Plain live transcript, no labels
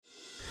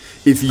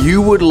If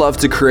you would love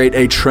to create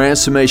a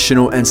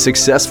transformational and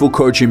successful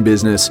coaching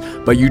business,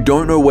 but you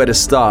don't know where to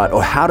start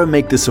or how to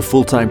make this a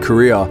full-time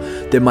career,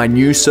 then my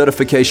new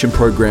certification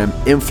program,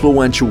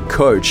 Influential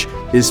Coach,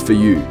 is for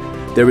you.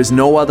 There is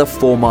no other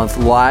 4-month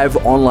live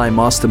online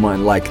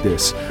mastermind like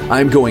this.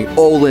 I'm going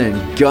all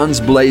in,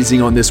 guns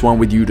blazing on this one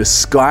with you to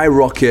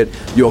skyrocket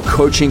your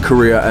coaching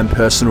career and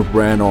personal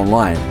brand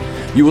online.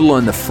 You will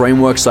learn the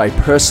frameworks I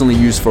personally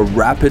use for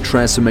rapid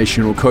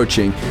transformational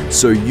coaching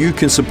so you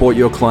can support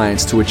your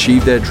clients to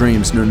achieve their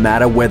dreams no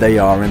matter where they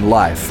are in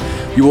life.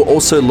 You will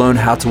also learn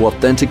how to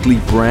authentically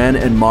brand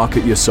and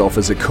market yourself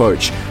as a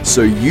coach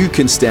so you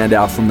can stand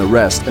out from the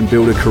rest and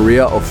build a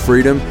career of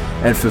freedom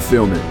and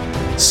fulfillment.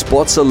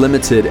 Spots are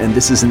limited and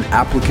this is an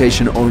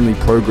application-only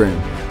program.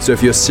 So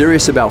if you're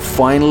serious about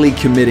finally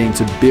committing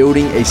to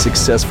building a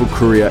successful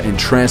career in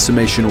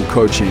transformational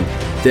coaching,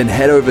 then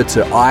head over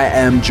to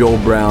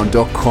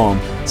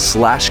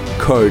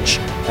iamjoelbrown.com/coach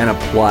and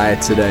apply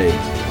today.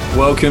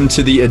 Welcome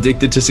to the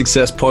Addicted to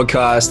Success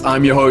podcast.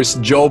 I'm your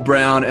host, Joel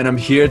Brown, and I'm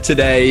here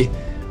today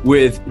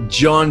with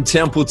John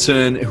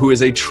Templeton, who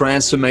is a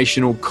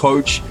transformational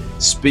coach,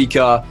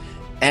 speaker,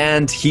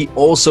 and he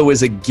also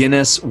is a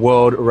Guinness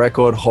World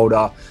Record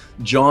holder.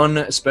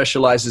 John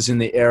specializes in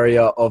the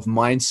area of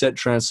mindset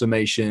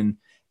transformation,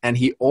 and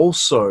he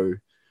also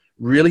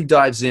really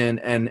dives in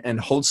and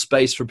holds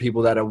space for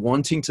people that are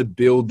wanting to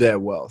build their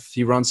wealth.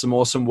 He runs some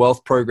awesome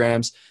wealth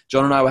programs.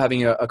 John and I were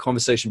having a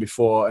conversation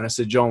before, and I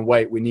said, John,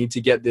 wait, we need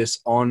to get this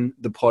on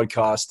the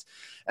podcast.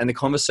 And the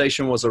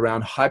conversation was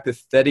around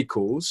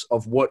hypotheticals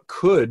of what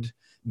could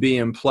be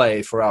in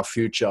play for our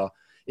future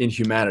in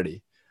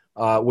humanity.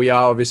 We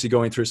are obviously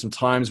going through some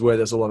times where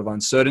there's a lot of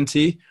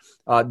uncertainty.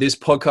 This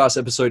podcast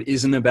episode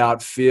isn't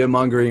about fear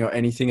mongering or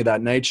anything of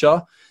that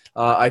nature.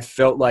 I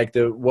felt like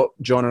what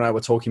John and I were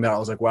talking about, I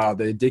was like, wow,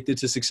 the Addicted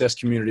to Success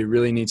community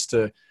really needs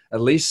to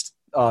at least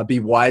be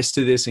wise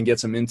to this and get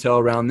some intel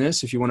around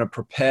this if you want to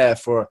prepare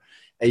for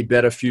a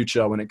better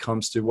future when it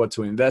comes to what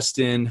to invest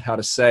in, how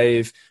to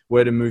save,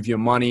 where to move your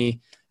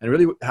money, and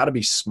really how to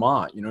be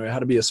smart, how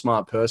to be a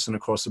smart person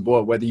across the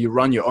board, whether you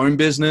run your own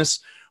business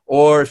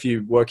or if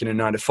you work in a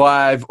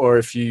 9-to-5, or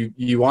if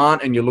you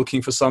aren't and you're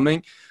looking for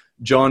something.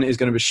 John is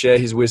going to share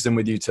his wisdom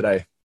with you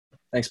today.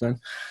 Thanks, man.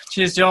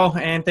 Cheers, Joel,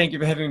 and thank you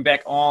for having me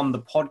back on the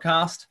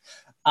podcast.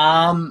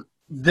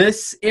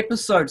 This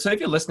episode, so if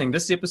you're listening,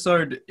 this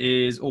episode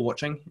is, or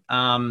watching,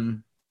 I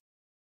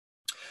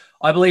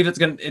believe it's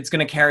going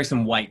to carry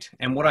some weight.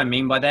 And what I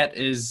mean by that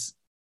is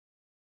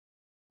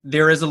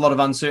there is a lot of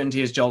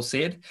uncertainty, as Joel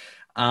said.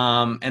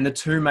 And the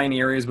two main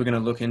areas we're going to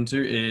look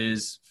into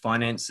is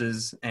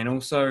finances and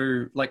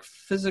also like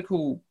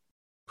physical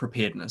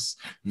preparedness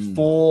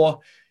for,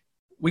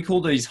 we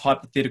call these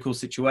hypothetical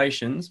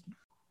situations.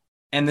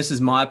 And this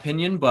is my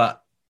opinion,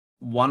 but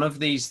one of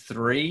these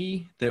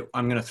three that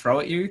I'm going to throw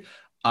at you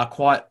are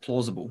quite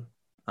plausible.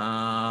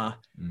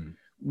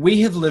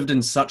 We have lived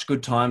in such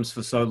good times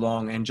for so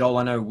long. And Joel,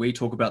 I know we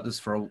talk about this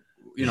for a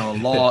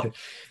lot.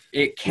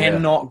 It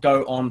cannot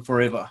go on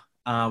forever.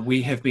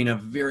 We have been a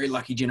very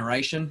lucky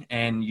generation,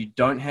 and you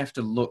don't have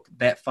to look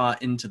that far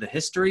into the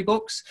history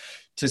books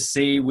to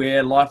see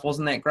where life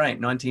wasn't that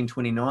great.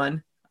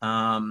 1929,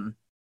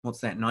 what's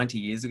that, 90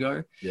 years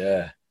ago?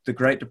 Yeah. The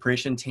Great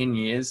Depression, 10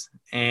 years.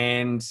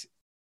 And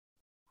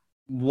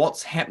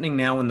what's happening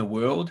now in the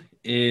world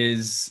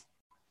is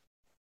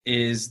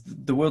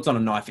the world's on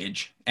a knife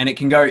edge, and it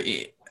can go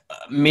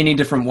many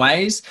different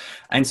ways.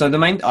 And so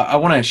I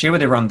want to share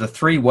with everyone the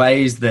 3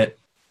 ways that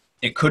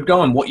it could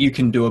go and what you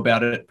can do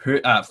about it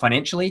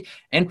financially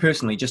and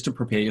personally, just to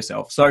prepare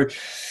yourself. So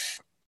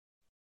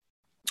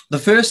the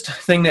first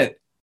thing that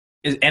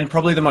is, and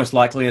probably the most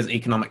likely, is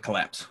economic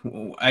collapse.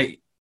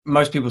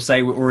 Most people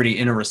say we're already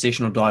in a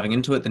recession or diving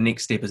into it. The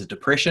next step is a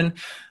depression.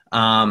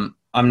 I'm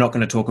not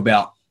going to talk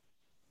about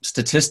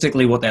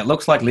statistically what that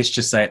looks like. Let's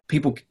just say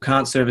people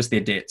can't service their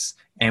debts.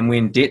 And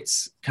when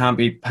debts can't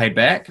be paid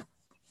back,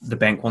 the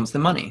bank wants the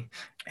money.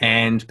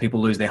 And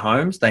people lose their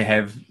homes. They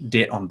have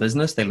debt on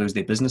business. They lose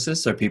their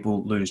businesses. So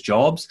people lose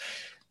jobs.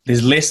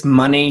 There's less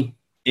money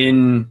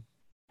in,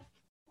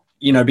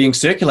 being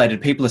circulated.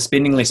 People are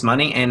spending less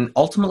money, and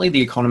ultimately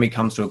the economy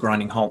comes to a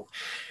grinding halt.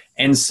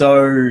 And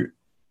so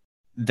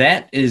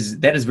that is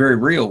very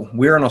real.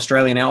 We're in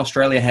Australia now.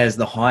 Australia has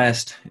the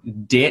highest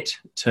debt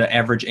to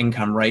average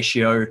income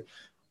ratio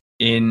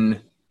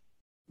in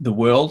the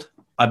world,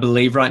 I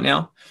believe, right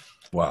now.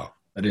 Wow.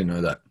 I didn't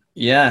know that.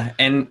 Yeah.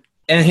 And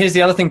here's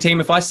the other thing,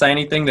 team. If I say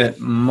anything that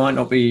might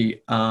not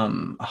be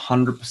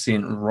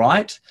 100%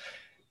 right,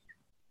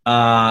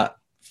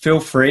 feel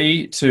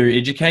free to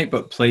educate,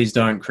 but please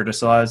don't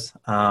criticize.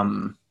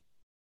 One,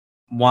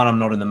 I'm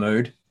not in the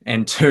mood.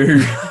 And two,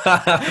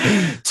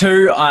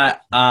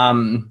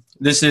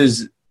 this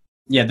is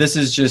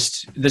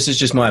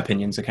just my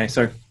opinions. Okay.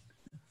 So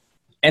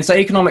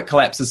economic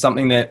collapse is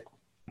something that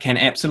can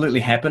absolutely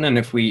happen. And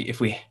if we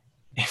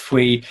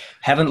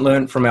haven't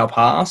learned from our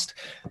past,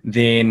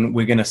 then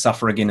we're going to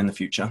suffer again in the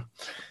future.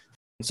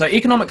 So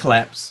economic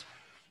collapse,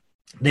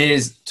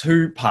 there's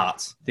 2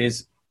 parts.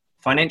 There's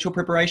financial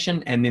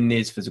preparation, and then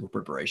there's physical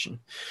preparation.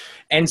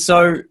 And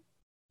so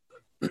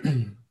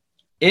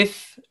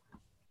if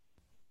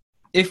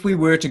we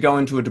were to go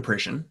into a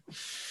depression,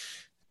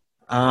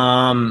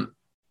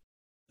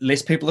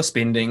 less people are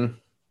spending,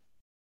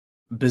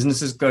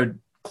 businesses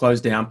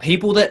close down,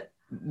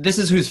 this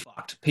is who's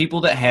fucked.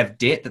 People that have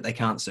debt that they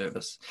can't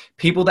service.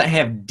 People that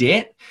have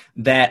debt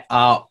that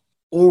are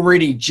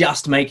already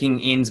just making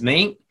ends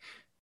meet,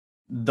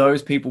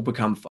 those people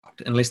become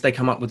fucked unless they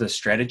come up with a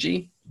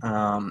strategy.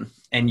 And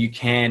you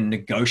can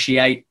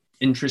negotiate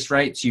interest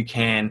rates. You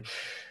can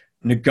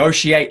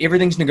negotiate,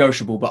 everything's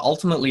negotiable. But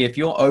ultimately, if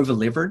you're over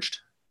leveraged,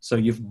 so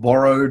you've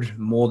borrowed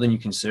more than you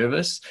can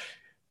service,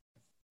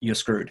 you're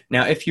screwed.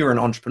 Now, if you're an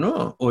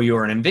entrepreneur or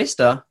you're an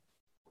investor,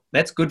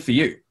 that's good for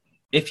you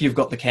if you've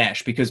got the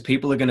cash, because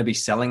people are going to be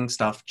selling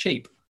stuff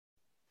cheap.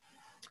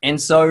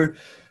 And so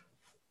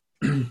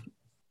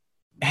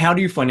how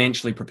do you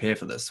financially prepare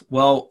for this?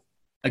 Well,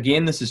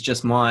 again, this is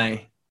just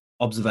my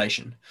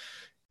observation.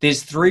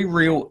 There's 3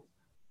 real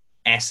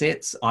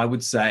assets, I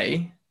would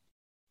say,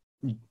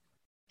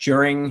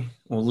 during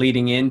or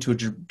leading into a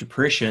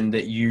depression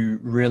that you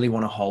really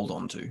want to hold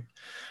on to.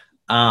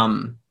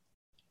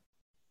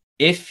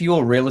 If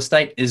your real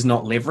estate is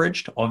not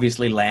leveraged,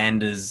 obviously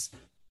land is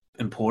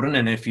important.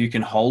 And if you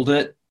can hold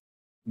it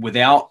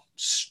without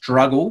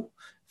struggle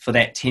for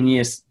that 10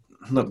 years,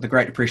 look, the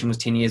Great Depression was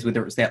 10 years,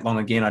 whether it's that long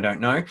again, I don't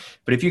know.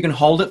 But if you can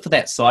hold it for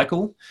that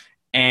cycle,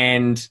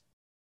 and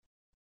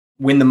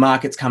when the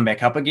markets come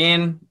back up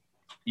again,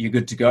 you're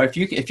good to go. If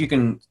you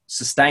can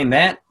sustain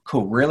that,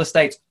 cool. Real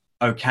estate's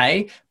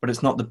okay, but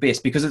it's not the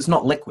best because it's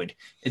not liquid.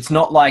 It's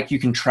not like you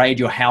can trade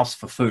your house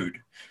for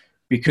food,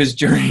 because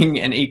during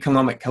an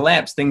economic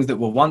collapse, things that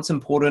were once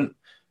important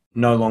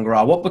no longer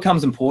are. What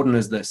becomes important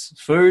is this: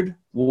 food,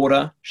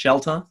 water,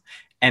 shelter,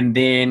 and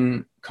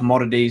then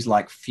commodities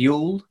like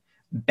fuel,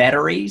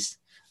 batteries.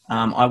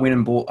 I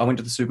went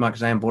to the supermarket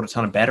today and bought a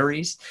ton of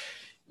batteries.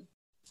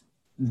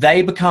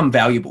 They become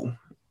valuable.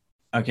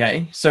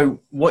 Okay. So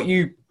what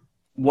you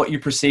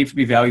perceive to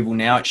be valuable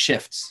now, it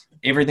shifts.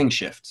 Everything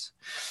shifts.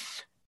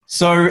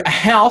 So a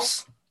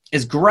house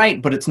is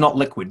great, but it's not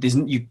liquid.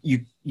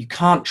 You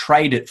can't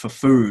trade it for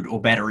food or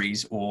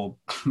batteries or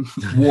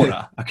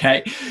water.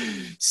 Okay.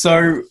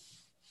 So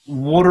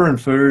water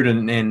and food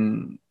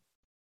and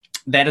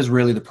that is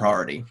really the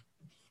priority.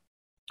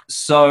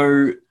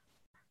 So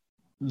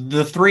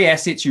the 3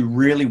 assets you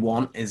really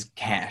want is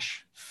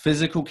cash,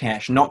 physical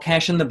cash, not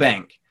cash in the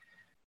bank.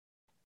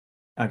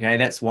 Okay,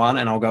 that's one,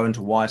 and I'll go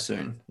into why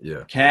soon.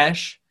 Yeah.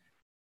 Cash,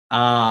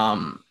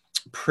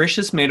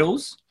 precious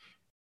metals,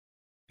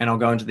 and I'll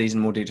go into these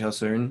in more detail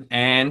soon,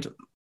 and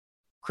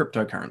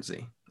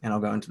cryptocurrency, and I'll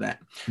go into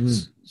that.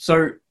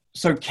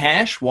 So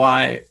cash,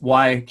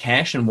 why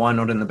cash and why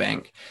not in the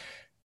bank?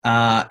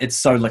 It's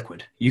so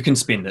liquid. You can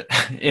spend it.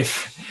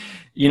 If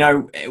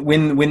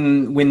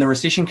when the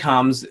recession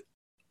comes,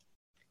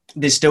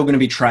 there's still going to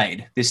be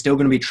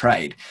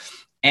trade.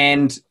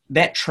 And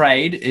that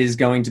trade is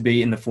going to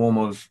be in the form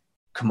of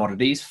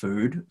commodities,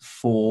 food,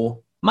 for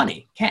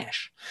money,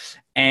 cash.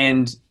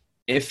 And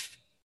if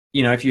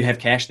you have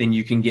cash, then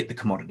you can get the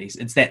commodities.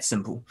 It's that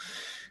simple.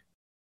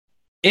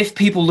 If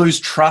people lose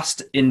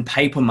trust in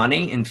paper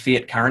money, in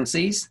fiat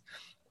currencies,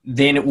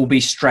 then it will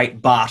be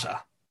straight barter,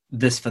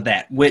 this for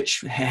that,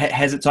 which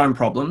has its own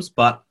problems.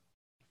 But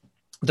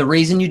the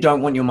reason you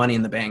don't want your money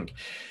in the bank,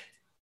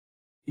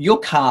 your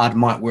card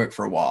might work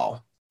for a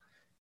while.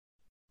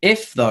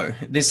 If, though,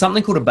 there's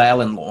something called a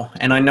bail-in law,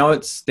 and I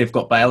know they've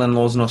got bail-in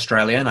laws in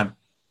Australia, and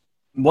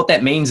what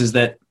that means is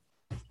that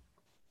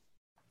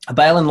a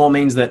bail-in law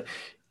means that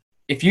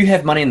if you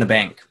have money in the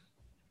bank,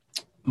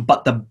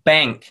 but the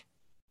bank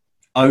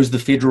owes the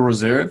Federal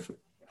Reserve,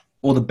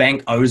 or the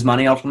bank owes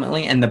money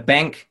ultimately, and the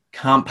bank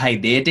can't pay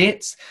their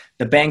debts,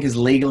 the bank is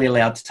legally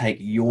allowed to take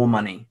your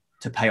money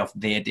to pay off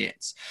their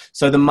debts.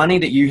 So the money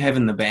that you have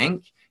in the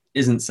bank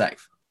isn't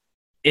safe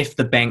if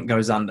the bank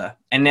goes under.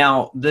 And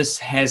now this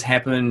has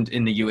happened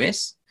in the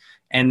US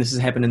and this has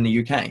happened in the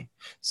UK.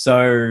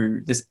 So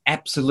this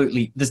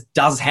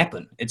does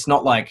happen. It's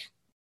not like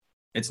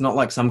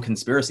some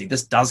conspiracy.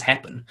 This does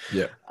happen.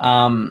 Yeah.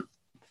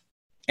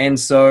 And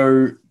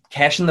so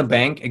cash in the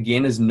bank,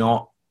 again, it's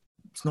not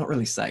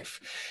really safe.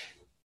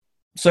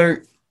 So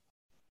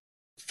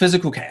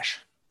physical cash,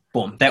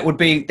 boom. That would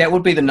be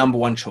the number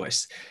one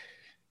choice.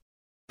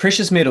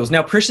 Precious metals.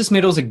 Now, precious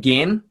metals,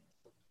 again,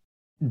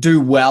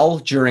 do well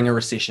during a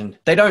recession.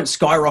 They don't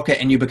skyrocket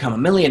and you become a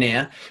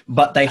millionaire,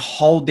 but they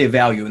hold their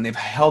value, and they've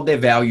held their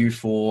value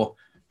for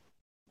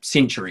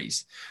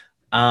centuries.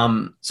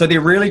 So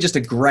they're really just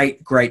a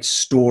great, great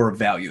store of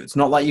value. It's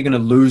not like you're going to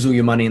lose all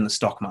your money in the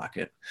stock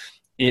market.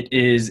 It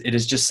is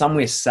just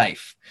somewhere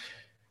safe.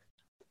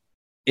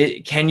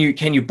 Can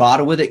you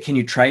barter with it? Can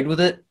you trade with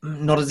it?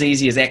 Not as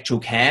easy as actual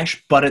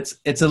cash, but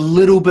it's a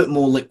little bit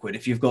more liquid.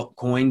 If you've got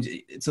coins,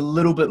 it's a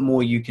little bit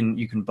more you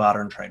can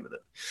barter and trade with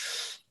it.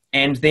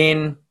 And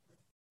then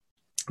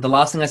the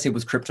last thing I said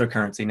was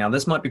cryptocurrency. Now,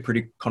 this might be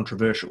pretty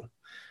controversial.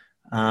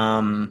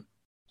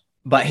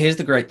 But here's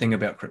the great thing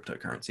about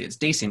cryptocurrency. It's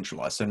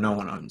decentralized, so no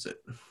one owns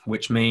it,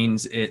 which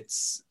means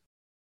it's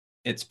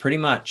pretty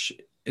much,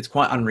 it's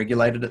quite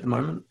unregulated at the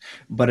moment,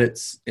 but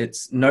it's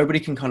nobody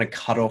can kind of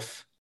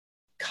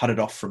cut it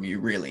off from you,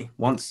 really.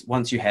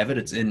 Once you have it,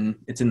 it's in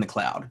the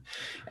cloud.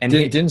 And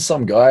didn't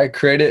some guy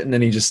create it and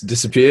then he just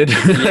disappeared?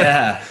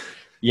 Yeah.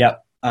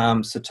 Yep.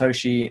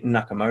 Satoshi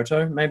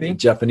Nakamoto, maybe.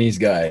 Japanese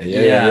guy.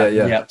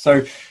 Yeah.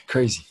 So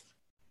crazy.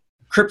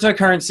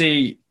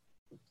 Cryptocurrency,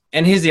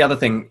 and here's the other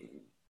thing.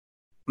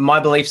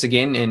 My beliefs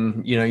again,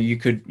 and you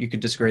could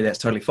disagree, that's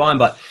totally fine,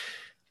 but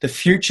the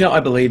future,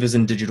 I believe, is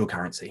in digital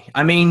currency.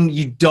 I mean,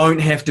 you don't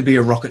have to be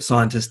a rocket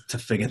scientist to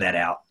figure that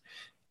out.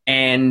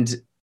 And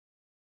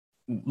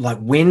like,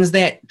 when's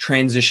that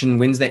transition?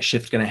 When's that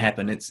shift going to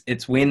happen?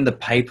 It's when the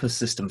paper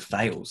system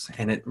fails,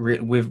 and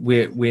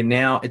we're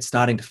now, it's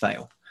starting to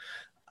fail.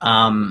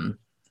 And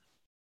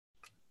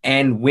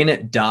when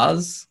it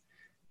does,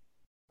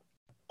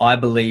 I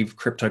believe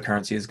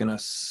cryptocurrency is going to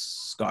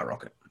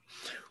skyrocket,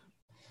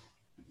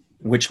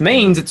 which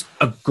means it's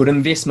a good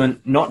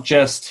investment, not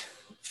just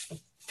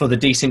for the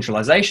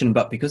decentralization,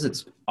 but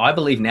because I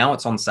believe now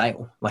it's on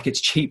sale. Like,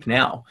 it's cheap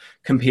now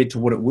compared to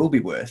what it will be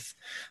worth.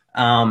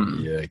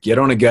 Yeah, get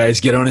on it, guys.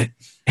 Get on it.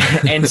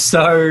 And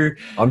so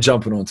I'm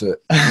jumping onto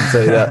it. I'll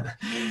tell you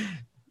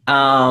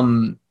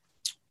that.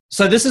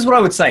 So this is what I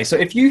would say. So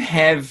if you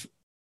have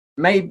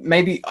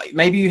maybe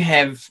you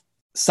have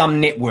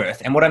some net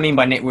worth, and what I mean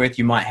by net worth,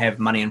 you might have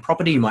money in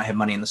property, you might have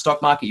money in the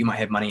stock market, you might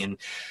have money in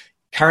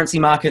currency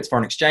markets,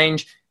 foreign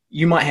exchange,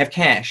 you might have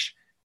cash.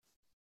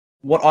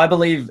 What I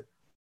believe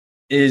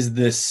is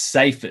the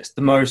safest,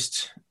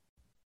 the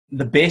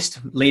best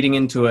leading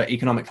into an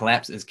economic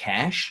collapse is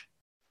cash.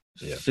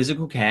 Yeah.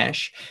 Physical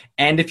cash.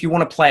 And if you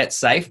want to play it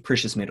safe,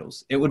 precious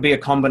metals. It would be a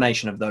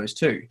combination of those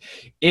two.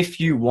 If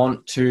you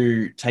want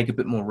to take a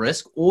bit more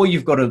risk, or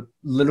you've got a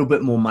little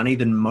bit more money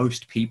than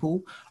most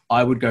people,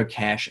 I would go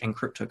cash and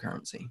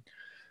cryptocurrency.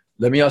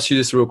 Let me ask you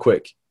this real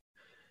quick.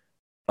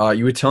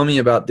 You were telling me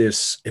about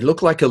this. It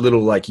looked like a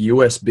little like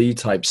USB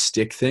type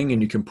stick thing,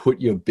 and you can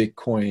put your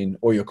Bitcoin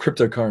or your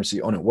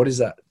cryptocurrency on it. What is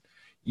that?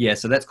 Yeah,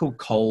 so that's called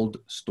cold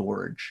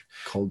storage.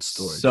 Cold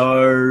storage.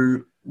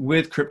 So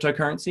with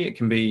cryptocurrency, it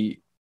can be,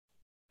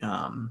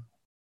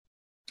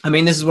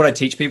 this is what I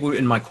teach people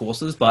in my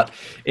courses, but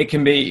it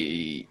can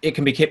be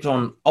kept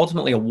on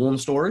ultimately a warm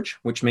storage,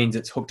 which means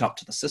it's hooked up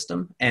to the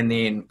system, and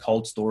then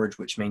cold storage,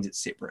 which means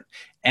it's separate.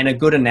 And a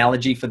good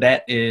analogy for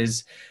that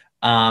is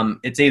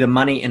it's either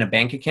money in a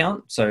bank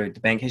account, so the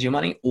bank has your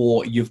money,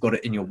 or you've got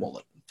it in your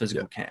wallet,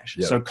 physical cash.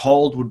 Yep. So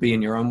cold would be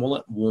in your own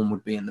wallet, warm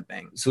would be in the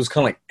bank. So it's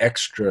kind of like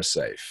extra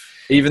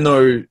safe. Even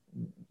though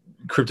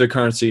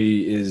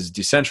cryptocurrency is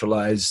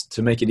decentralized,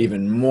 to make it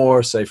even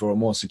more safer or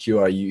more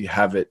secure, you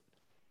have it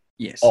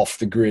off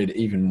the grid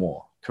even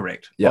more.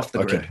 Correct. Yeah. Off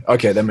the grid.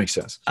 Okay, that makes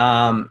sense.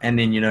 And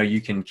then, you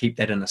can keep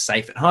that in a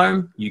safe at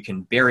home. You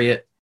can bury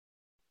it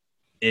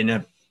in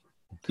a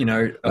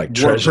like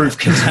waterproof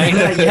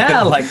container.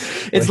 Yeah, like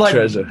it's like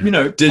treasure.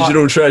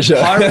 Digital treasure.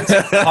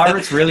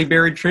 Pirates really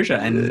buried treasure,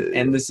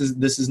 and this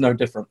is no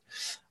different.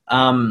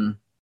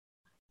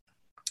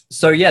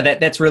 So yeah,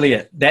 that's really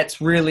it.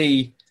 That's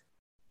really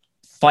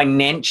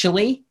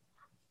financially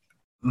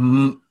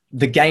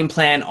the game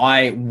plan.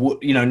 I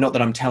would, not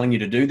that I'm telling you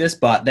to do this,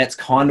 but that's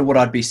kind of what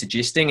I'd be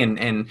suggesting,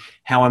 and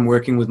how I'm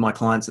working with my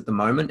clients at the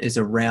moment is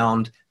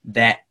around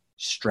that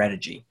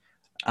strategy.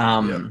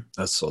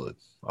 That's solid.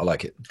 I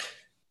like it.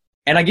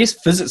 And I guess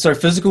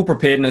physical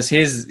preparedness,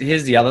 here's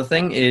the other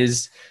thing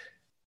is,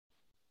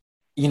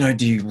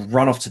 do you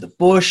run off to the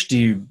bush?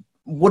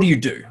 What do you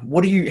do?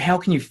 How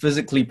can you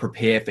physically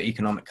prepare for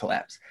economic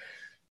collapse?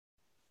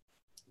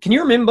 Can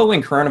you remember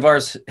when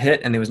coronavirus hit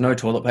and there was no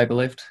toilet paper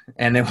left,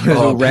 and it was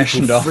all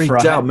rationed off?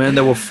 Freaked out, man.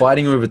 They were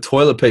fighting over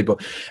toilet paper.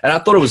 And I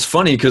thought it was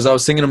funny because I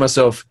was thinking to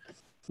myself,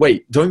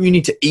 wait, don't you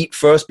need to eat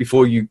first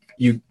before you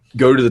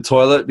go to the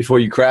toilet, before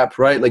you crap,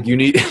 right? Like you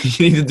need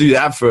to do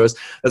that first.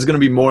 That's going to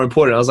be more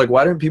important. I was like,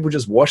 why don't people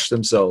just wash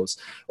themselves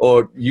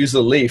or use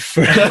a leaf?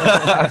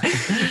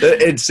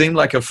 It seemed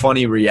like a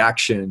funny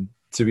reaction,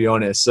 to be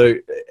honest. So,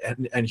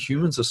 and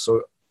humans are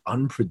so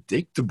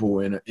unpredictable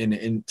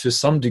in to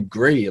some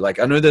degree. Like,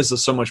 I know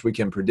there's so much we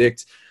can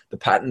predict. The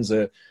patterns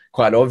are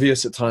quite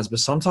obvious at times, but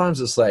sometimes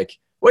it's like,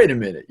 wait a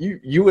minute,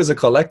 you as a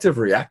collective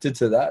reacted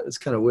to that? It's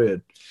kind of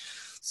weird.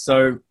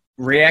 So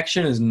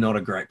reaction is not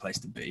a great place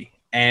to be.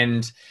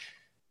 And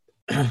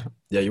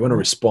yeah, you want to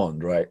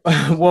respond, right?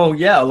 Well,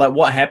 yeah, like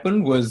what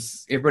happened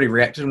was everybody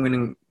reacted and went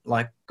and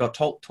got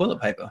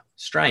toilet paper.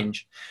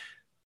 Strange.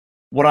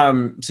 What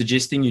I'm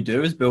suggesting you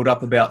do is build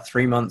up about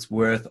 3 months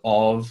worth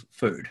of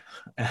food.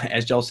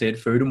 As Joel said,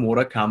 food and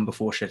water come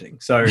before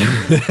shitting. So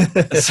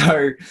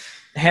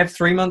have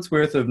 3 months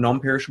worth of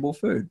non-perishable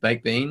food,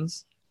 baked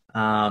beans,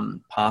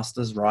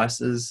 pastas,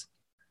 rices,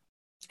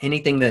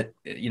 anything that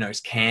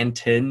is canned,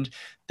 tinned,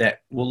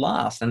 that will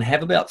last, and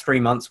have about 3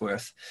 months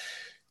worth.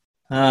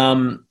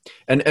 And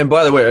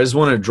by the way, I just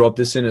want to drop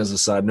this in as a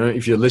side note.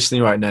 If you're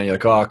listening right now, you're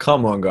like, oh,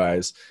 come on,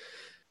 guys.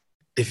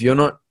 If you're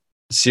not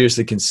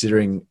seriously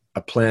considering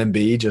a plan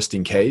B just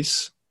in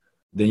case,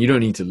 then you don't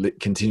need to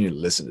continue to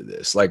listen to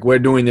this. Like, we're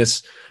doing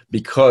this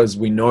because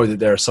we know that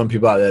there are some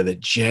people out there that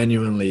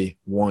genuinely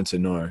want to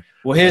know.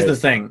 Well, here's the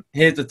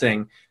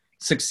thing.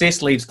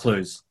 Success leaves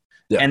clues.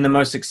 Yeah. And the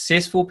most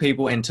successful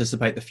people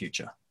anticipate the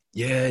future.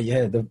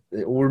 Yeah.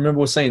 Remember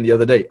we were saying the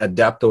other day,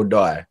 adapt or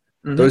die.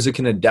 Mm-hmm. Those that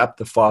can adapt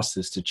the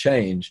fastest to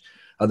change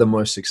are the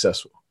most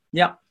successful.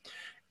 Yeah.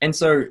 And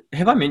so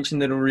have I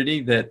mentioned that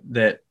already,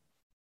 that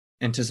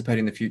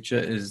anticipating the future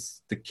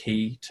is the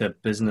key to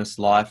business,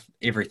 life,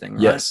 everything,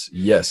 right?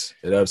 Yes,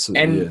 it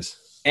absolutely is.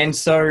 And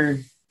so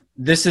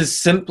this is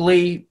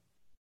simply,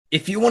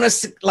 if you want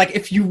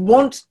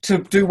to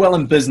do well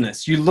in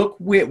business, you look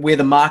where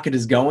the market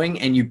is going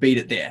and you beat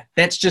it there.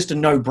 That's just a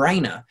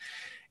no-brainer.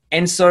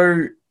 And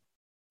so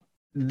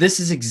this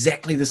is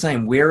exactly the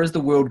same. Where is the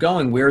world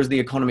going? Where is the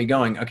economy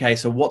going? Okay,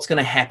 so what's going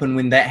to happen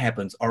when that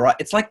happens? All right,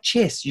 it's like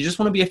chess. You just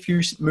want to be a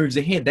few moves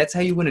ahead. That's how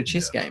you win a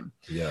chess game.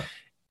 Yeah.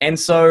 And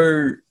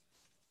so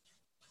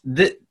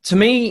to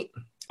me,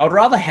 I'd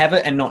rather have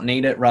it and not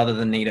need it rather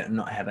than need it and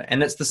not have it.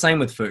 And it's the same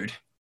with food.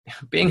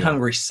 Being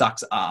hungry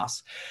sucks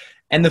ass.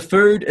 And the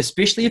food,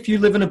 especially if you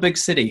live in a big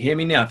city, hear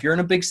me now, if you're in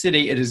a big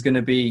city, it is going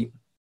to be,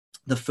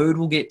 the food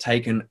will get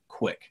taken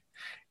quick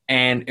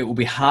and it will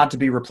be hard to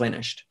be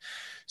replenished.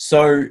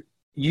 So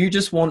you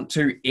just want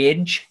to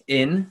edge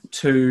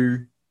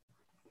into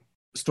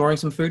storing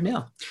some food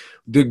now.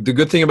 The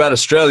good thing about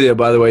Australia,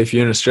 by the way, if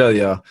you're in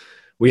Australia,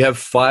 we have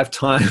 5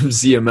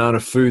 times the amount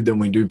of food than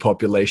we do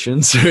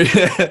population. So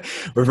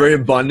we're very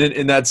abundant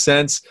in that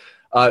sense.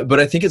 But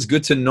I think it's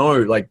good to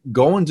know, like,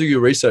 go and do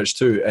your research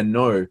too and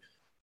know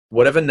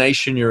whatever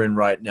nation you're in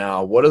right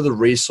now, what are the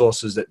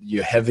resources that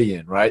you're heavy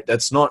in, right?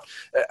 That's not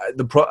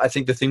I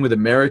think the thing with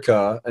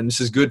America, and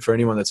this is good for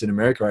anyone that's in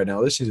America right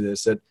now listening to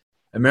this, that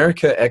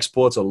America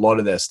exports a lot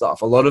of their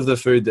stuff. A lot of the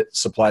food that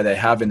supply they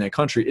have in their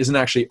country isn't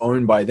actually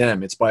owned by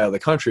them. It's by other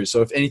countries.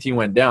 So if anything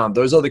went down,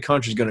 those other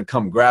countries are going to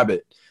come grab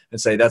it and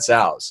say, that's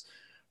ours,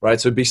 right?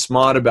 So be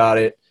smart about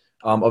it.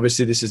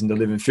 Obviously, this isn't to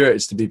live in fear.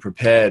 It's to be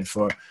prepared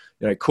for,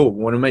 cool.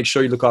 We want to make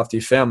sure you look after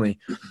your family.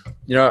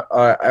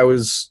 I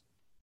was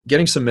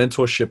getting some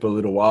mentorship a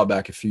little while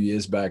back, a few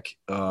years back,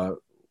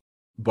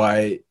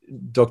 by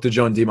Dr.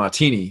 John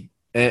Demartini.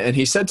 And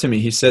he said to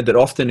me, that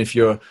often if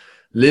you're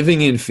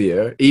living in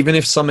fear, even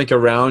if something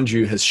around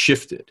you has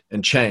shifted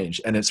and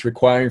changed and it's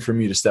requiring from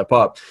you to step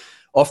up,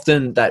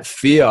 often that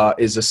fear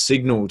is a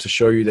signal to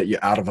show you that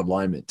you're out of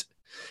alignment.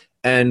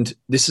 And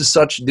this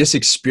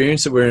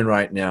experience that we're in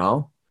right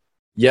now,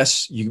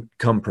 yes, you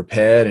come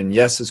prepared, and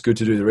yes, it's good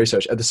to do the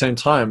research. At the same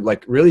time,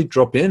 like, really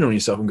drop in on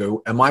yourself and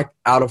go, am I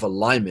out of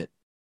alignment?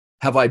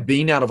 Have I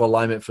been out of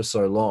alignment for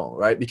so long,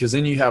 right? Because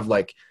then you have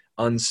like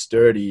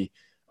unsturdy,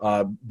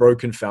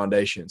 broken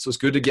foundation. So it's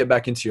good to get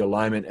back into your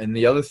alignment. And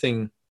the other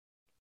thing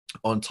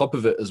on top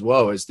of it as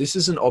well is this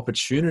is an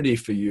opportunity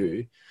for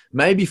you,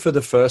 maybe for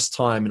the first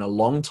time in a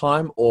long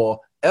time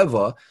or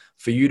ever,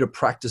 for you to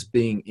practice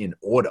being in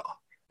order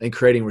and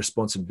creating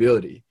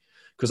responsibility.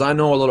 Because I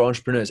know a lot of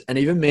entrepreneurs, and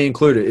even me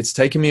included, it's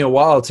taken me a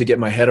while to get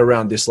my head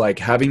around this, like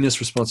having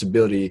this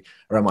responsibility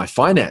around my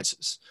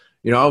finances.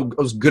 I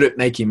was good at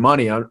making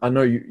money. I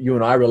know you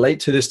and I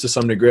relate to this to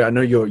some degree. I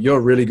know you're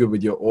really good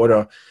with your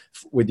order,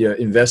 with your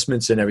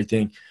investments and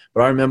everything.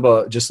 But I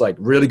remember just like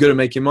really good at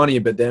making money.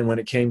 But then when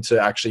it came to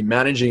actually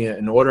managing it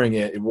and ordering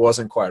it, it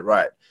wasn't quite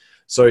right.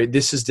 So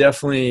this has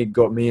definitely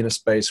got me in a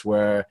space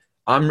where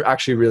I'm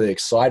actually really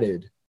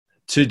excited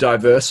to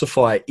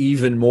diversify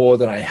even more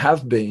than I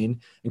have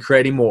been and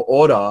creating more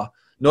order,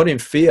 not in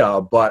fear,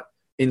 but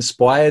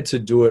inspired to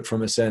do it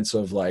from a sense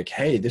of like,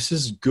 hey, this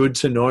is good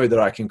to know that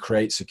I can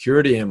create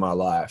security in my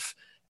life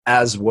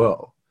as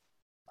well.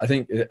 I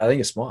think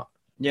it's smart.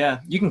 Yeah,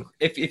 you can.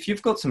 If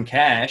you've got some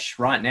cash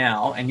right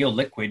now and you're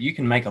liquid, you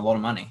can make a lot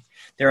of money.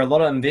 There are a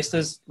lot of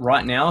investors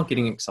right now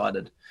getting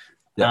excited.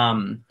 Yeah.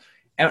 And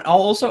I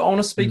want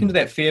to speak into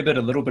that fear bit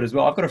a little bit as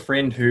well. I've got a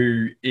friend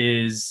who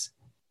is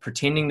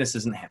pretending this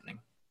isn't happening,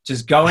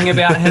 just going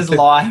about his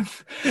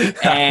life.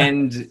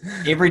 And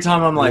every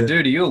time I'm like,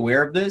 dude, are you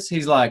aware of this?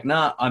 He's like,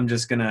 nah, I'm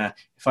just gonna,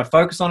 if I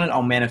focus on it,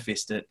 I'll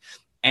manifest it.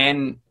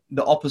 And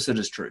the opposite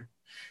is true.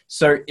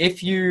 So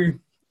if you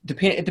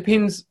it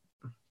depends.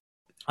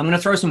 I'm going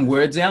to throw some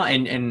words out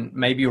and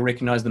maybe you'll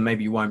recognize them,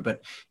 maybe you won't.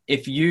 But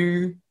if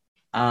you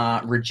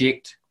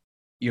reject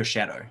your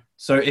shadow,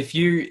 so if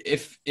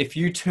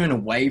you turn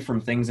away from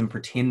things and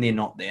pretend they're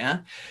not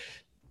there,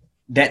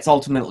 that's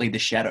ultimately the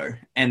shadow.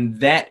 And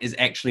that is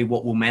actually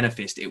what will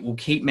manifest. It will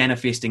keep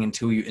manifesting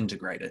until you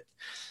integrate it.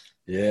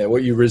 Yeah,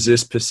 what you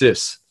resist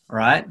persists.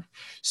 Right?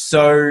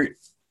 So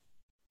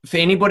for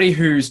anybody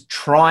who's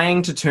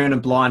trying to turn a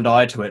blind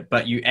eye to it,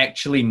 but you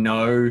actually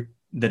know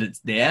that it's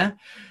there,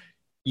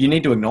 you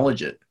need to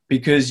acknowledge it,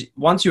 because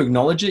once you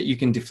acknowledge it, you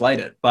can deflate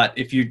it. But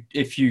if you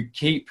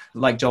keep,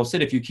 like Joel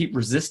said, if you keep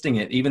resisting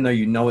it, even though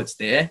you know it's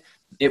there,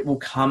 it will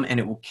come and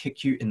it will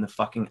kick you in the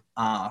fucking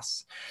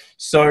ass.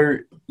 So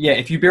yeah,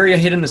 if you bury your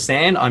head in the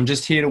sand, I'm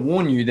just here to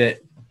warn you that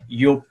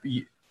you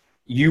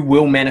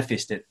will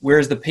manifest it.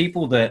 Whereas the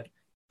people that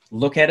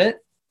look at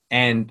it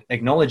and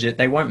acknowledge it,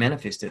 they won't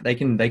manifest it. They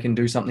can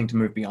do something to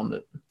move beyond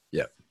it.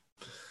 Yeah.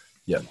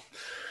 Yeah.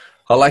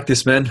 I like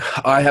this, man.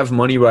 I have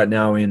money right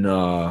now in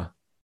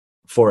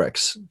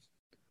Forex.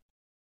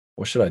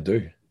 What should I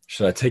do?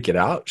 Should I take it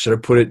out? Should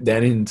I put it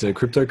then into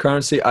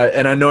cryptocurrency?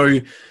 I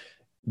know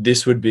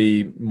this would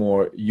be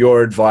more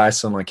your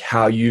advice on like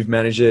how you've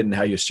managed it and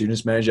how your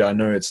students manage it. I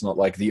know it's not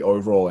like the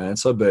overall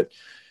answer, but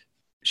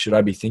should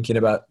I be thinking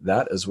about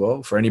that as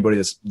well for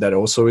anybody that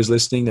also is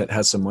listening that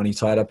has some money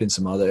tied up in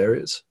some other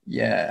areas?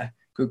 Yeah,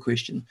 good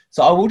question.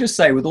 So I will just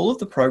say with all of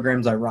the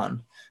programs I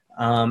run,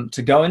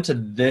 to go into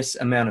this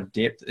amount of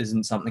depth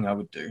isn't something I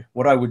would do.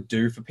 What I would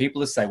do for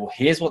people is say, well,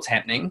 here's what's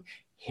happening.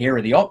 Here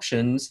are the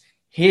options.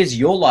 Here's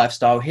your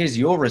lifestyle. Here's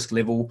your risk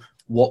level.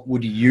 What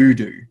would you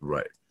do?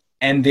 Right.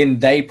 And then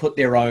they put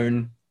their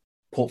own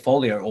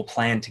portfolio or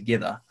plan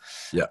together.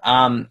 Yeah.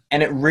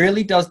 And it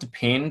really does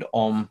depend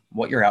on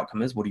what your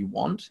outcome is. What do you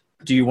want?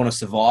 Do you want to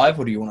survive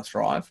or do you want to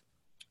thrive?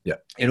 Yeah.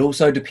 It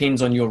also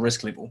depends on your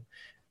risk level.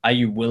 Are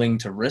you willing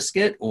to risk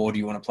it or do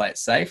you want to play it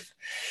safe?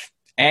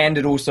 And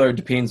it also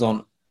depends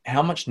on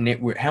how much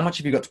network, how much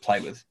have you got to play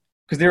with?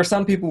 Because there are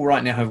some people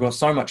right now who've got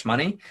so much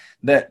money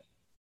that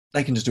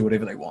they can just do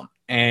whatever they want.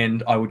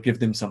 And I would give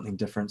them something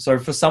different. So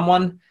for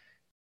someone,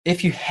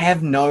 if you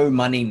have no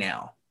money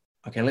now,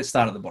 okay, let's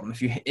start at the bottom.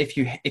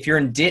 If you're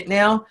in debt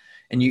now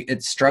and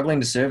it's struggling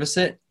to service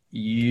it,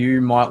 you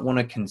might want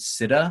to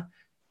consider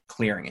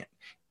clearing it.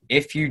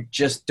 If you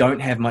just don't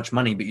have much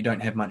money, but you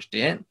don't have much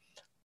debt,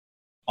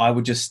 I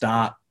would just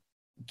start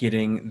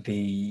getting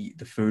the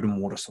food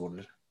and water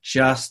sorted.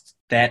 Just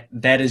that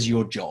is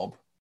your job.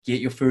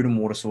 Get your food and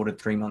water sorted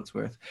 3 months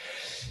worth.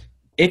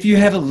 If you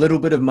have a little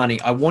bit of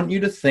money, I want you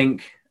to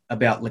think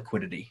about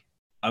liquidity.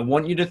 I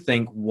want you to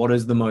think, what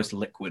is the most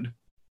liquid?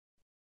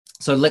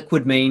 So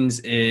liquid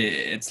means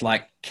it's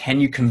like, can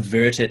you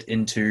convert it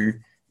into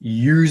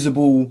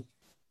usable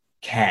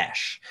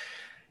cash?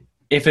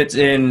 If it's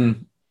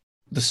in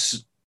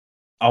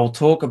I'll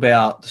talk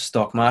about the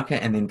stock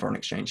market and then foreign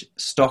exchange.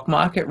 Stock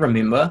market,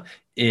 remember,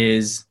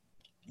 is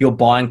you're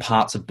buying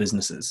parts of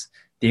businesses.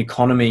 The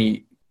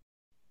economy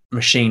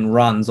machine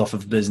runs off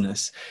of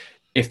business.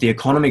 If the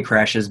economy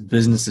crashes,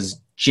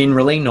 businesses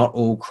generally, not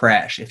all,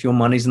 crash. If your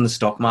money's in the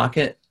stock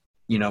market,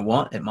 you know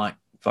what? It might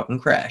fucking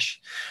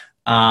crash.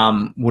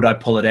 Would I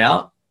pull it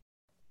out?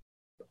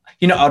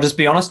 I'll just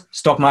be honest.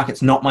 Stock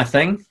market's not my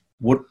thing.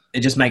 It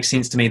just makes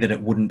sense to me that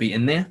it wouldn't be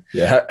in there.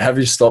 Yeah, have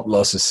your stop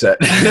losses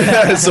set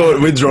so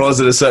it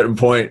withdraws at a certain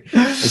point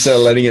instead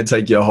of letting it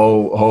take your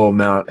whole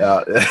amount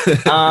out.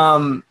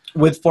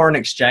 With foreign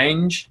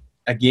exchange,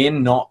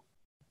 again, not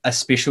a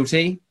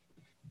specialty.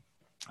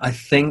 I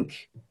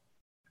think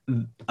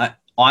I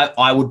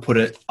would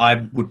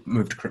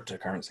move to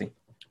cryptocurrency.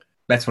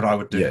 That's what I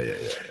would do. Yeah.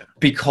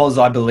 Because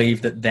I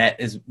believe that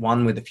is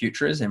one, where the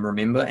future is, and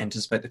remember,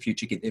 anticipate the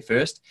future, get there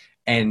first.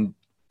 And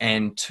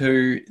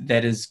two,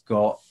 that has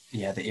got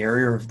the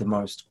area of the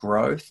most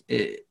growth.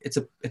 It's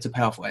a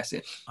powerful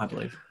asset, I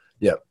believe.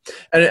 Yeah,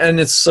 and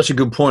it's such a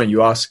good point.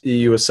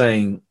 You were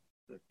saying,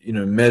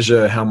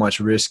 measure how much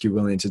risk you're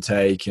willing to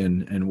take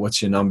and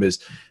what's your numbers.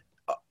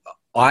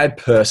 I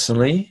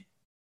personally,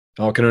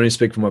 I can only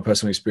speak from my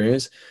personal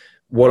experience.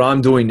 What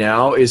I'm doing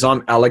now is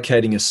I'm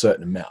allocating a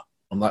certain amount.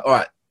 I'm like, all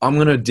right, I'm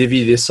going to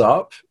divvy this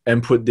up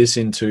and put this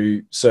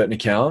into certain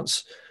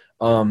accounts.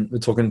 We're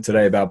talking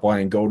today about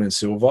buying gold and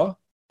silver,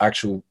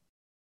 actual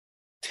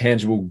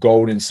tangible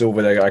gold and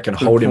silver that I can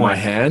hold in my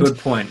hand. Good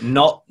point.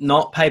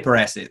 Not paper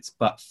assets,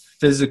 but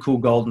physical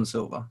gold and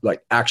silver.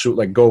 Like actual,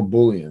 like gold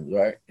bullion,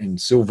 right? And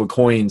silver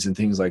coins and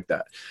things like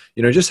that.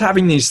 Just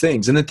having these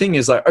things. And the thing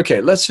is like,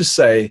 okay, let's just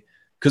say,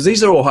 because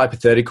these are all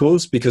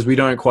hypotheticals because we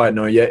don't quite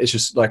know yet. It's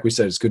just, like we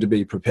said, it's good to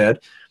be prepared.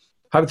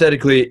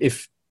 Hypothetically,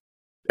 if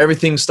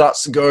everything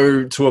starts to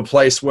go to a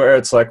place where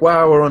it's like,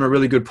 wow, we're on a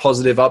really good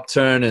positive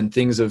upturn and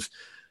things have,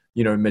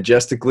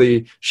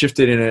 majestically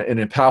shifted in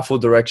a powerful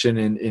direction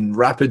in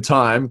rapid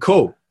time.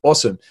 Cool.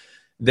 Awesome.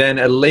 Then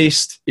at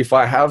least if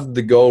I have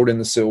the gold and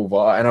the silver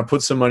and I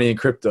put some money in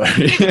crypto,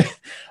 I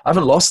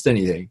haven't lost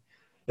anything.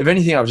 If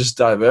anything, I've just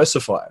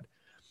diversified.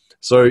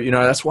 So,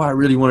 that's why I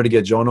really wanted to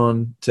get John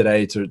on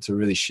today to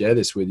really share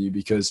this with you,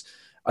 because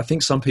I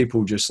think some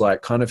people just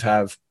like kind of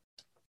have,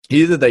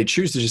 either they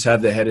choose to just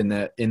have their head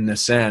in the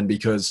sand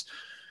because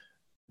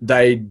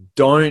they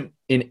don't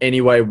in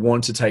any way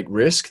want to take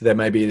risk. There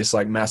may be this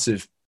like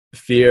massive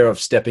fear of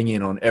stepping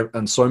in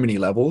on so many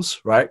levels,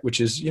 right?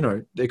 Which is,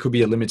 there could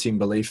be a limiting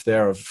belief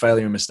there of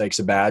failure and mistakes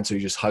are bad, so you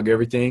just hug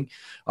everything.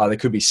 There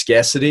could be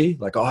scarcity,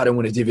 like, I don't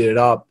want to divvy it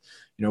up.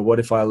 What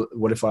if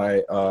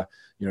I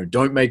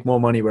don't make more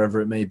money, wherever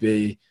it may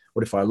be?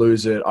 What if I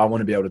lose it? I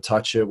want to be able to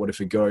touch it. What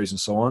if it goes, and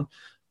so on.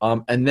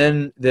 And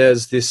then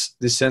there's this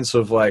sense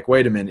of like,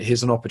 wait a minute,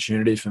 here's an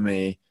opportunity for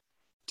me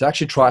to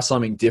actually try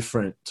something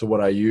different to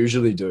what I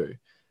usually do.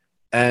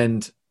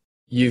 And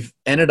you've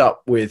ended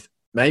up with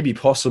maybe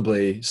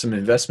possibly some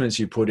investments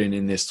you put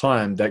in this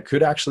time that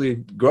could actually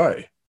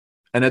grow.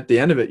 And at the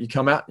end of it, you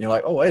come out and you're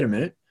like, oh, wait a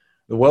minute,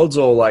 the world's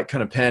all like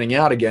kind of panning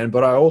out again,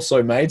 but I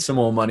also made some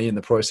more money in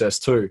the process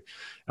too.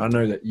 I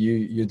know that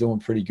you're doing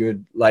pretty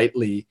good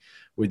lately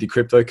with the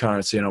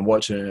cryptocurrency, and I'm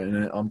watching it,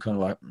 and I'm kind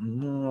of like,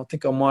 I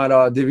think I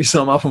might divvy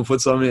some up and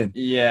put some in.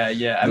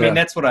 Yeah. I mean,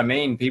 that's what I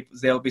mean.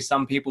 There'll be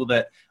some people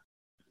that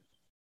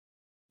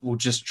will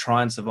just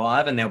try and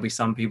survive, and there'll be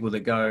some people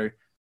that go,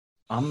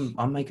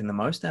 I'm making the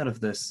most out of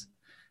this.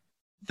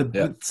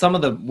 Some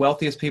of the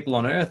wealthiest people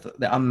on earth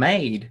that are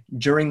made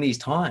during these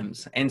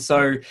times. And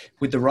so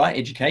with the right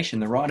education,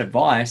 the right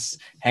advice,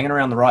 hanging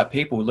around the right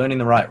people, learning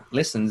the right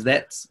lessons,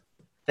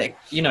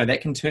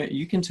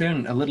 you can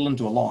turn a little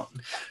into a lot.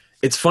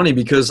 It's funny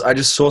because I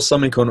just saw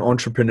something on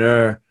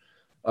Entrepreneur,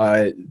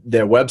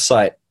 their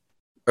website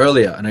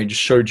earlier, and I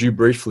just showed you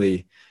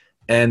briefly.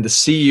 And the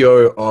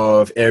CEO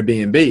of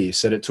Airbnb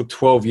said it took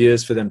 12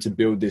 years for them to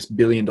build this $1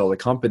 billion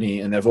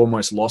company, and they've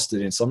almost lost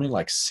it in something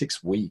like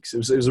 6 weeks. It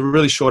was a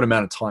really short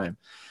amount of time.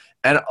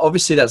 And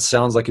obviously that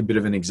sounds like a bit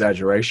of an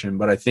exaggeration,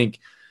 but I think,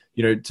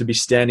 to be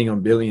standing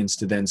on billions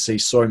to then see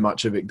so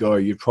much of it go,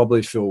 you'd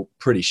probably feel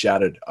pretty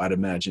shattered, I'd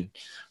imagine.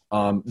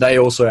 They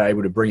also are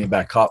able to bring it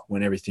back up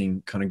when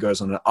everything kind of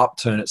goes on an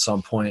upturn at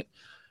some point,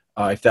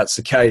 if that's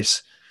the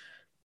case.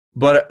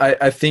 But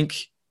I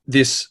think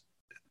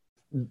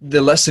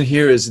the lesson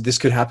here is this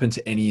could happen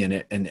to any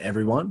and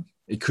everyone.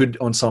 It could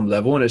on some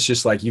level. And it's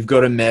just like, you've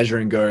got to measure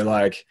and go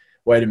like,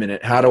 wait a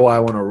minute, how do I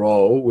want to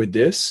roll with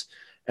this?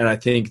 And I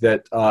think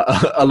that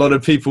a lot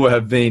of people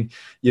have been,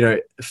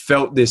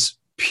 felt this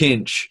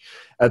pinch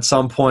at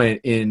some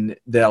point in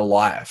their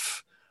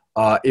life.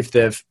 If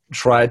they've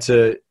tried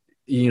to,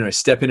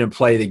 step in and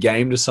play the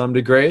game to some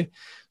degree.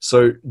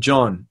 So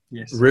John,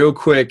 yes, real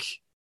quick,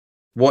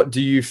 what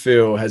do you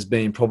feel has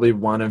been probably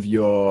one of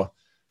your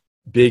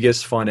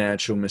biggest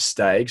financial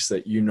mistakes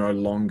that you no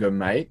longer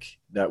make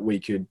that we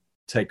could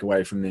take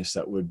away from this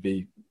that would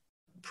be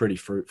pretty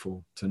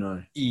fruitful to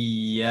know?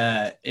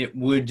 Yeah, it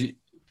would.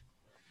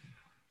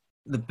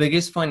 The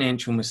biggest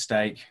financial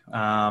mistake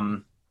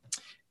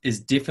is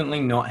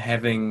definitely not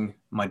having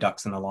my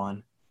ducks in a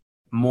line.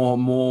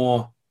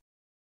 More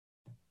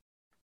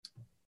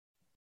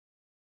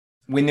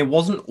when there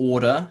wasn't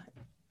order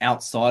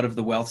outside of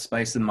the wealth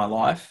space in my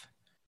life,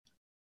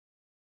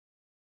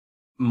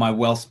 my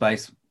wealth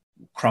space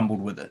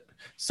crumbled with it.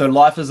 So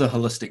life is a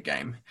holistic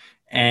game.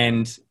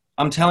 And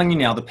I'm telling you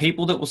now, the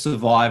people that will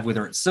survive,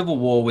 whether it's civil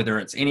war, whether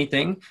it's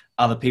anything,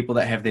 are the people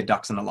that have their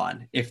ducks in a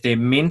line. If their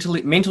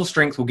mental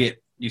strength will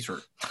get you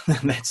through.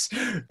 That's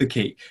the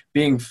key.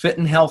 Being fit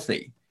and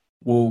healthy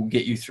will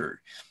get you through.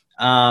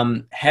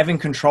 Having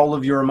control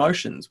of your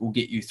emotions will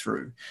get you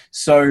through.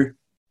 So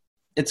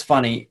it's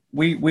funny.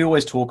 We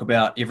always talk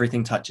about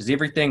everything touches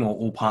everything, or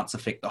all parts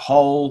affect the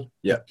whole.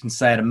 Yeah. You can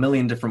say it a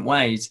million different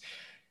ways.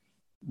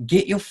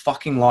 Get your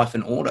fucking life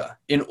in order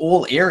in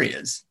all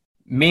areas,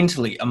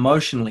 mentally,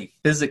 emotionally,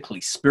 physically,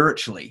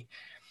 spiritually.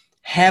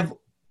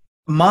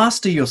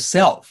 Master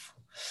yourself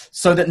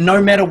so that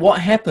no matter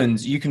what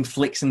happens, you can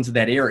flex into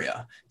that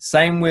area.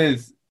 Same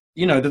with,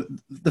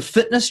 the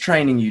fitness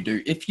training you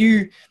do. If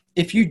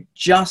you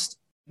just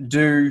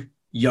do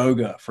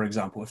yoga, for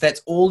example, if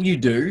that's all you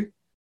do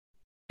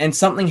and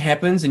something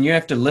happens and you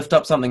have to lift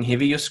up something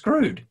heavy, you're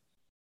screwed.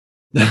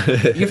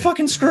 You're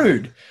fucking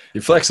screwed.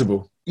 You're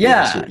flexible.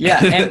 Yeah.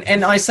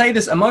 And I say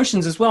this,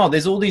 emotions as well.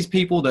 There's all these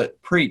people that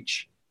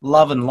preach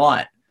love and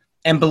light.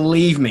 And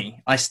believe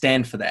me, I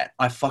stand for that.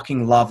 I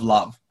fucking love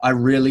love. I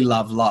really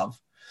love love.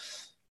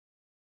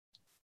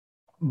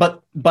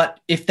 But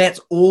if that's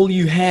all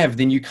you have,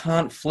 then you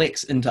can't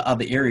flex into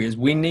other areas.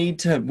 We need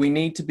to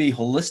be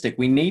holistic.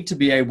 We need to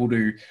be able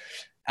to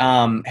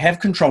have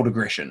controlled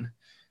aggression.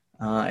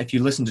 If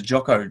you listen to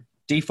Jocko,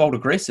 default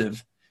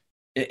aggressive.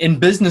 In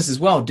business as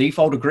well,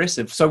 default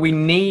aggressive. So we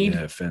need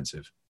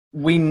offensive.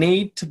 We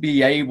need to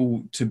be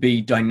able to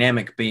be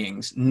dynamic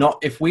beings. Not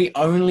if we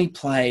only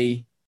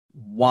play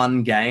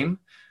one game,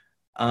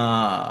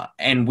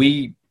 and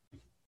we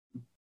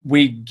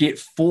get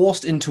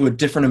forced into a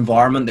different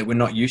environment that we're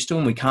not used to,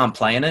 and we can't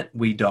play in it,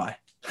 we die.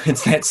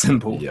 It's that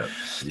simple.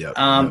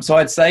 Yeah. So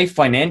I'd say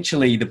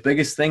financially, the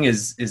biggest thing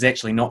is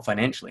actually not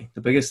financially.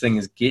 The biggest thing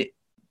is get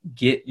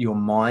your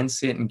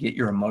mindset and get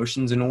your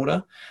emotions in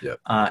order.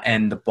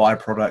 And the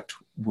byproduct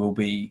will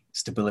be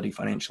stability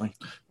financially.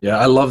 Yeah,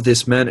 I love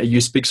this, man. You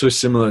speak so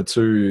similar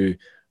to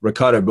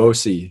Ricardo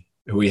Bossi,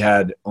 who we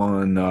had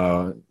on,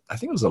 I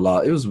think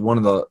it was one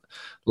of the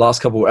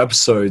last couple of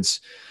episodes.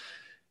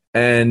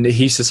 And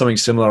he said something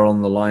similar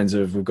on the lines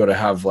of, we've got to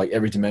have like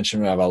every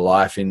dimension of our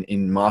life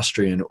in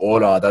mastery and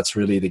order. That's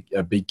really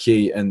a big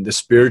key. And the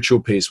spiritual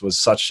piece was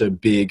such a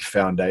big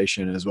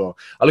foundation as well.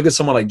 I look at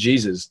someone like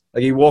Jesus,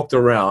 like he walked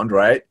around,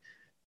 right?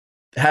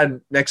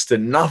 Had next to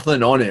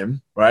nothing on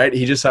him, right?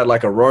 He just had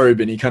like a robe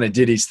and he kind of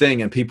did his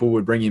thing, and people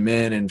would bring him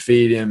in and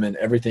feed him and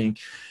everything.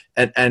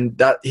 And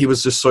that he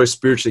was just so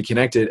spiritually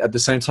connected. At the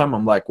same time,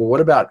 I'm like, well,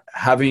 what about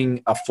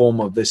having a form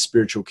of this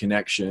spiritual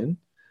connection?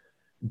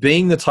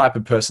 Being the type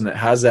of person that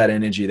has that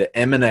energy, that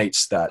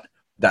emanates that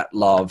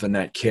love and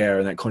that care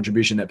and that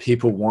contribution that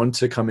people want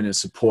to come in and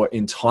support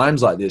in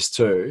times like this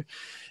too.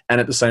 And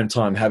at the same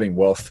time, having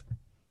wealth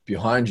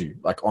behind you,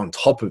 like on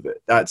top of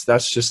it,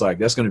 that's just like,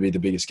 that's going to be the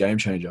biggest game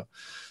changer.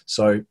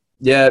 So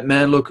yeah,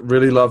 man, look,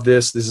 really love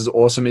this. This is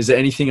awesome. Is there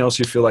anything else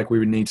you feel like we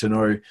would need to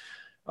know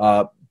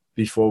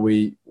before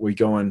we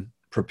go and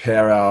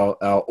prepare our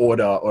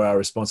order or our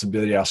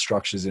responsibility, our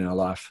structures in our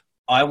life?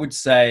 I would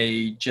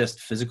say just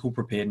physical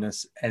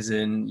preparedness, as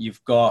in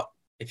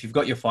if you've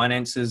got your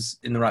finances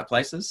in the right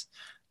places,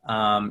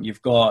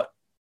 you've got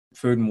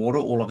food and water,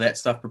 all of that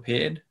stuff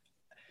prepared.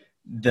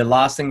 The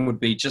last thing would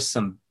be just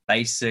some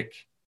basic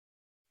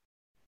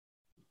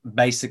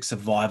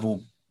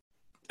survival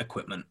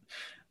equipment.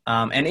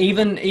 And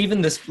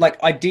even this,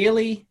 like,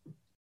 ideally,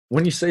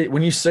 when you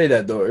say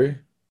that though,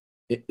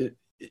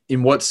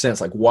 in what sense?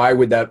 Like,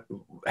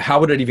 how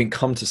would it even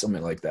come to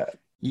something like that?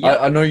 Yeah.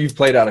 I know you've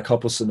played out a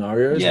couple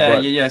scenarios.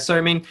 Yeah. So,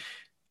 I mean,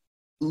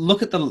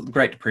 look at the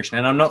Great Depression,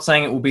 and I'm not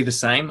saying it will be the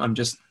same. I'm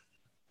just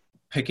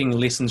picking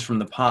lessons from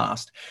the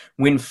past.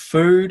 When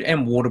food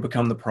and water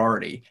become the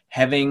priority,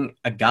 having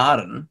a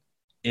garden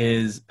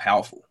is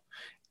powerful.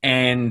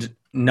 And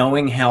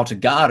knowing how to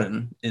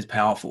garden is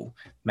powerful.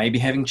 Maybe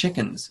having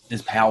chickens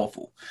is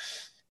powerful.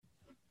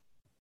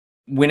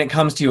 When it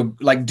comes to your,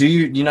 like, do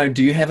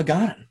you have a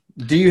garden?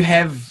 Do you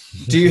have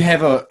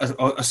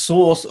a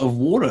source of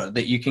water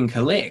that you can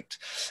collect?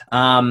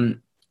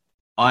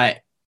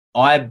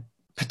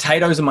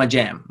 Potatoes are my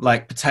jam.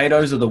 Like,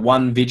 potatoes are the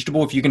one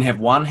vegetable. If you can have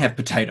one, have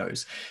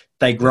potatoes.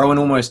 They grow in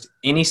almost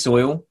any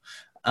soil.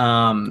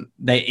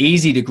 They're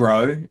easy to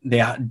grow.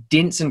 They are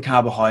dense in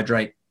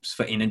carbohydrates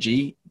for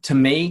energy. To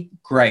me,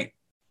 great.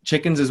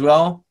 Chickens as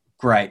well,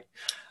 great.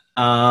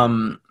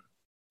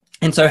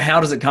 And so how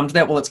does it come to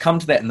that? Well, it's come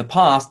to that in the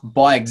past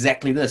by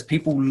exactly this.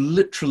 People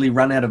literally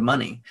run out of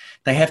money.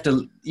 They have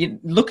to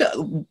look at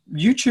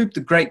YouTube,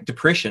 the Great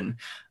Depression.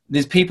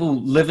 There's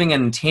people living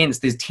in tents.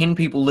 There's 10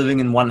 people living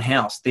in one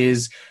house.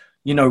 There's,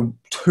 2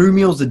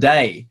 meals a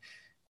day,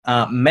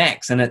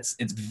 max. And it's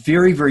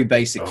very, very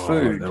basic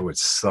food. That would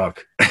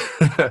suck.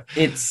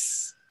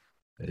 It's,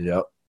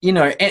 yep.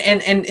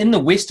 And in the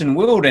Western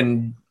world,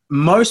 and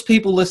most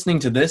people listening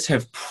to this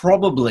have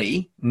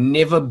probably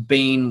never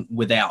been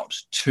without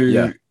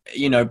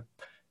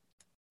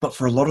but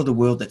for a lot of the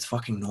world, that's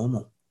fucking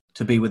normal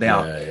to be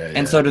without.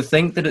 And so to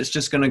think that it's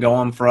just going to go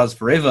on for us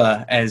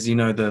forever as,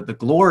 the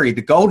glory,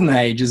 the golden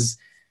age is,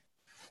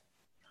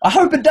 I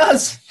hope it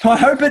does,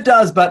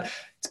 but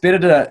it's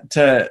better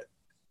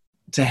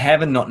to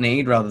have and not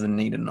need rather than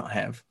need and not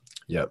have.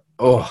 Yep.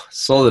 Oh,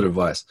 solid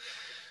advice.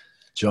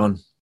 John,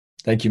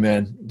 thank you,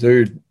 man.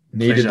 Dude,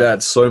 needed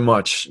that so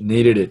much.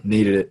 Needed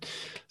it.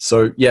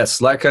 So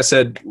yes, like I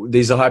said,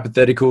 these are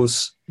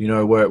hypotheticals.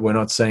 We're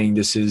not saying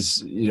this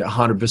is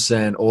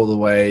 100% all the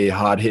way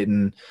hard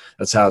hitting.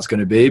 That's how it's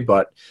going to be,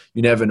 but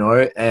you never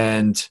know.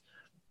 And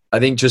I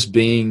think just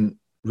being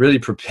really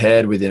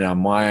prepared within our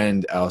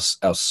mind, our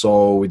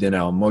soul, within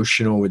our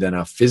emotional, within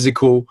our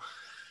physical,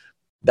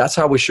 that's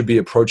how we should be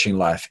approaching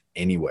life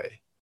anyway.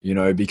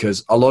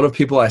 Because a lot of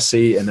people I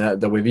see and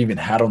that we've even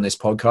had on this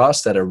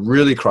podcast that are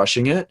really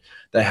crushing it,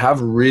 they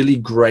have really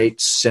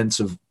great sense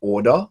of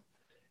order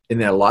in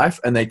their life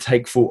and they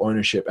take full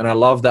ownership. And I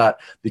love that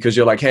because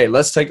you're like, hey,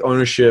 let's take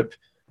ownership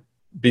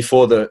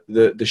before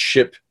the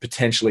ship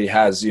potentially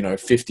has,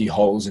 50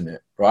 holes in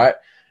it, right?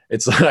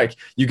 It's like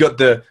you got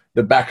the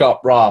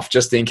backup raft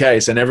just in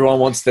case and everyone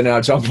wants to now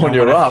jump on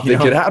your raft. It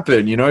could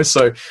happen,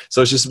 So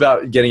it's just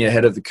about getting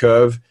ahead of the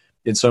curve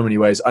in so many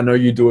ways. I know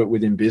you do it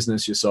within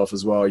business yourself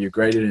as well. You're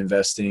great at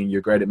investing.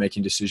 You're great at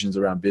making decisions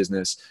around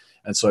business.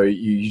 And so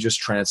you just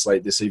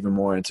translate this even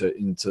more into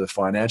the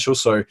financial.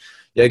 So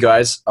yeah,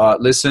 guys,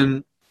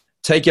 listen,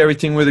 take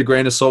everything with a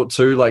grain of salt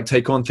too. Like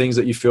take on things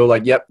that you feel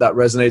like, yep, that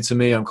resonates to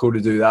me. I'm cool to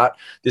do that.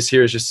 This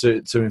here is just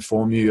to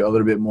inform you a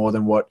little bit more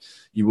than what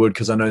you would,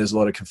 because I know there's a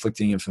lot of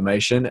conflicting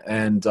information.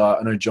 And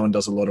I know John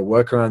does a lot of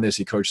work around this.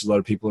 He coaches a lot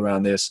of people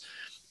around this.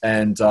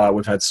 And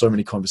we've had so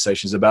many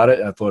conversations about it.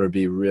 I thought it'd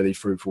be really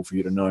fruitful for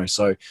you to know.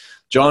 So,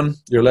 John,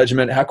 you're a legend,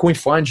 man. How can we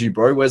find you,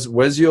 bro?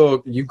 Where's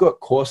you've got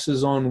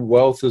courses on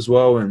wealth as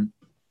well, and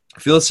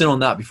fill us in on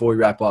that before we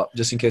wrap up,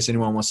 just in case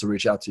anyone wants to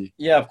reach out to you.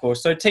 Yeah, of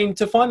course. So, team,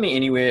 to find me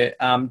anywhere,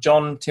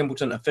 John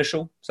Templeton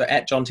Official. So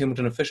at John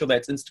Templeton Official,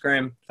 that's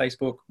Instagram,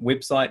 Facebook,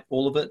 website,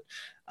 all of it.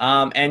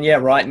 And yeah,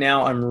 right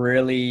now I'm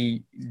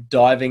really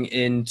diving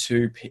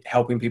into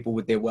helping people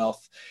with their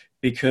wealth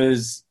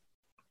because,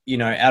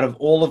 out of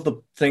all of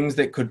the things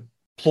that could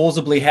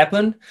plausibly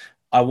happen,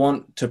 I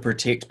want to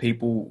protect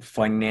people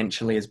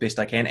financially as best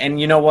I can. And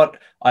you know what?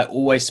 I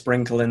always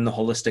sprinkle in the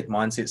holistic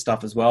mindset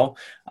stuff as well,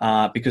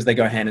 because they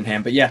go hand in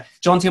hand. But yeah,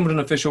 John Templeton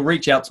Official,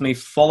 reach out to me,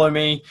 follow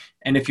me.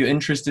 And if you're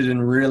interested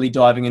in really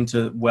diving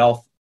into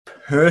wealth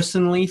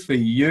personally for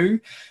you,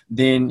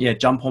 then yeah,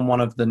 jump on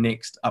one of the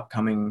next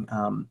upcoming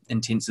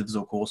intensives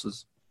or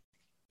courses.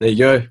 There you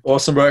go.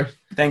 Awesome, bro.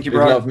 Thank you, Big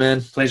bro. love,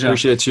 man. Pleasure.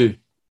 Appreciate you.